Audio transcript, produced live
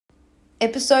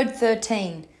Episode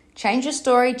 13, Change Your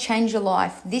Story, Change Your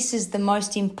Life. This is the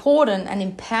most important and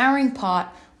empowering part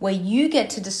where you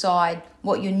get to decide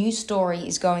what your new story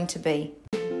is going to be.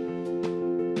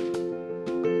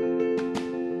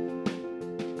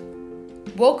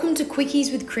 Welcome to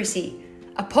Quickies with Chrissy,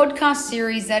 a podcast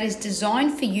series that is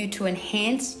designed for you to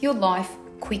enhance your life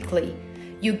quickly.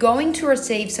 You're going to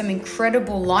receive some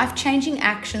incredible life-changing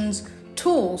actions,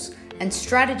 tools, and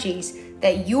strategies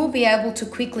that you'll be able to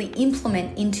quickly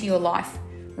implement into your life.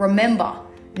 Remember,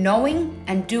 knowing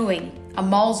and doing are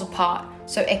miles apart,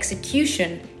 so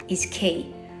execution is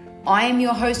key. I am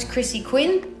your host, Chrissy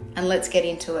Quinn, and let's get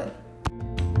into it.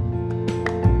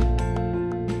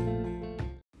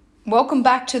 Welcome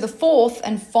back to the fourth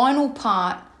and final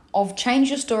part of Change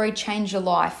Your Story, Change Your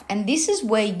Life. And this is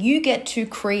where you get to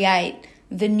create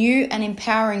the new and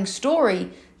empowering story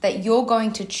that you're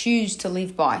going to choose to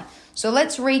live by. So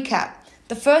let's recap.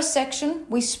 The first section,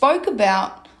 we spoke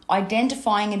about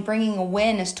identifying and bringing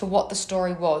awareness to what the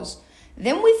story was.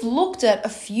 Then we've looked at a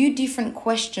few different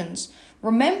questions,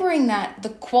 remembering that the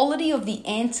quality of the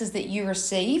answers that you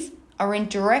receive are in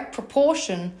direct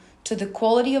proportion to the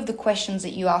quality of the questions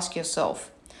that you ask yourself.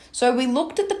 So we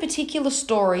looked at the particular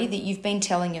story that you've been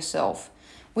telling yourself.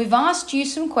 We've asked you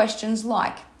some questions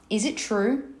like, is it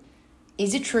true?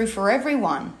 Is it true for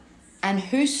everyone? And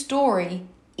whose story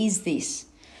is this?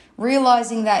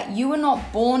 Realizing that you were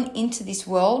not born into this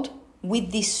world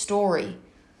with this story.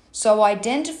 So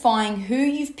identifying who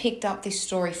you've picked up this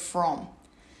story from.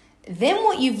 Then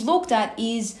what you've looked at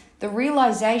is the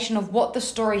realization of what the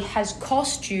story has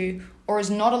cost you or has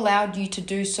not allowed you to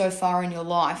do so far in your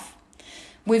life.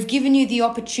 We've given you the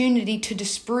opportunity to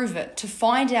disprove it, to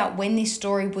find out when this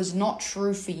story was not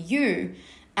true for you,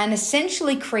 and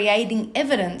essentially creating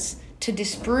evidence to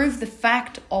disprove the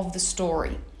fact of the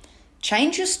story.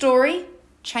 Change your story,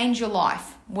 change your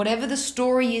life. Whatever the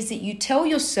story is that you tell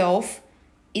yourself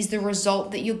is the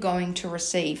result that you're going to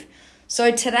receive.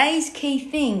 So today's key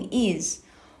thing is,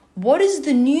 what is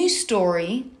the new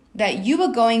story that you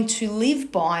are going to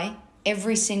live by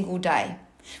every single day?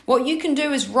 What you can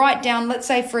do is write down, let's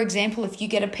say for example, if you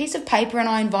get a piece of paper, and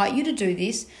I invite you to do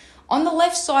this, on the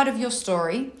left side of your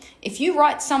story, if you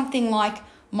write something like,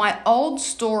 my old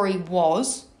story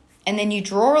was, and then you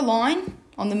draw a line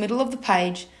on the middle of the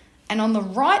page, and on the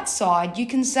right side you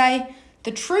can say,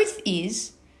 the truth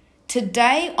is,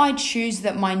 today I choose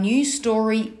that my new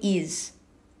story is.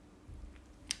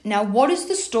 Now, what is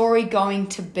the story going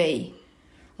to be?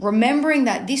 Remembering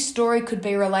that this story could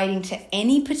be relating to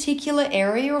any particular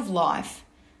area of life,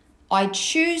 I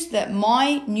choose that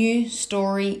my new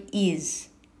story is.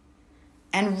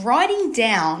 And writing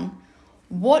down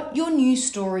what your new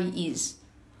story is.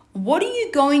 What are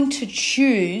you going to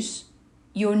choose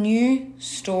your new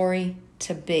story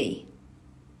to be?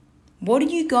 What are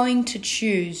you going to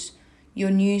choose your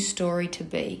new story to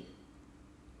be?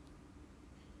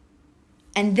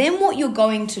 And then what you're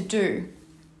going to do.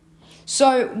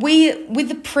 So with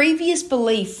the previous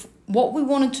belief, what we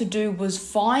wanted to do was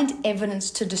find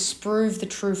evidence to disprove the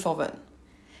truth of it.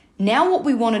 Now what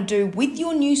we want to do with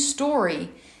your new story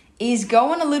is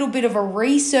go on a little bit of a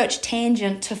research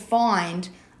tangent to find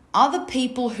other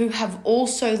people who have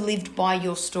also lived by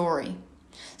your story.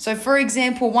 So for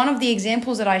example, one of the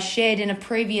examples that I shared in a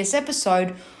previous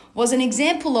episode was an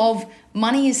example of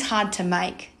money is hard to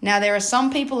make. Now there are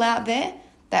some people out there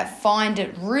that find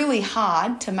it really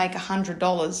hard to make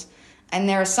 $100, and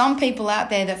there are some people out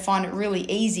there that find it really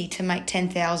easy to make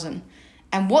 $10,000.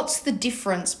 And what's the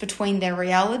difference between their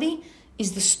reality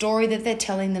is the story that they're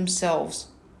telling themselves.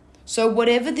 So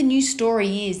whatever the new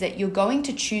story is that you're going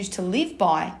to choose to live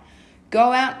by,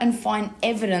 go out and find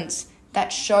evidence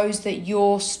that shows that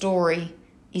your story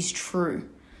is true.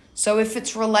 So if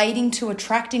it's relating to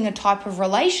attracting a type of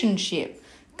relationship,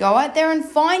 go out there and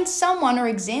find someone or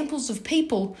examples of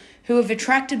people who have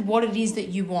attracted what it is that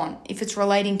you want. If it's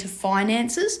relating to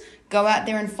finances, go out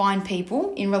there and find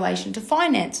people in relation to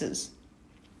finances.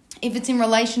 If it's in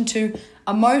relation to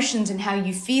emotions and how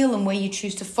you feel and where you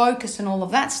choose to focus and all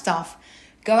of that stuff,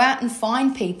 go out and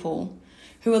find people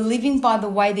who are living by the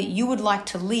way that you would like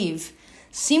to live,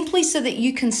 simply so that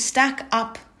you can stack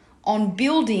up on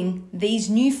building these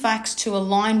new facts to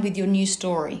align with your new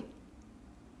story.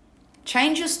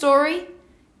 Change your story,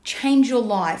 change your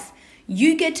life.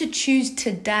 You get to choose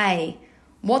today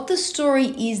what the story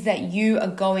is that you are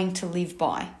going to live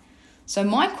by. So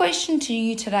my question to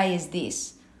you today is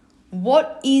this.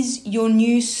 What is your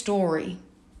new story?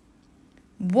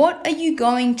 What are you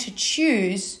going to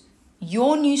choose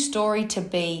your new story to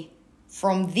be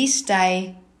from this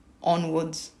day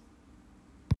onwards?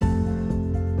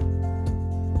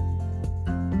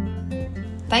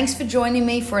 Thanks for joining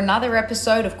me for another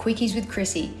episode of Quickies with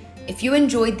Chrissy. If you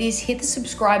enjoyed this, hit the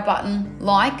subscribe button,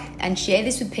 like, and share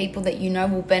this with people that you know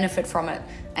will benefit from it.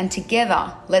 And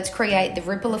together, let's create the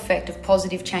ripple effect of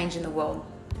positive change in the world.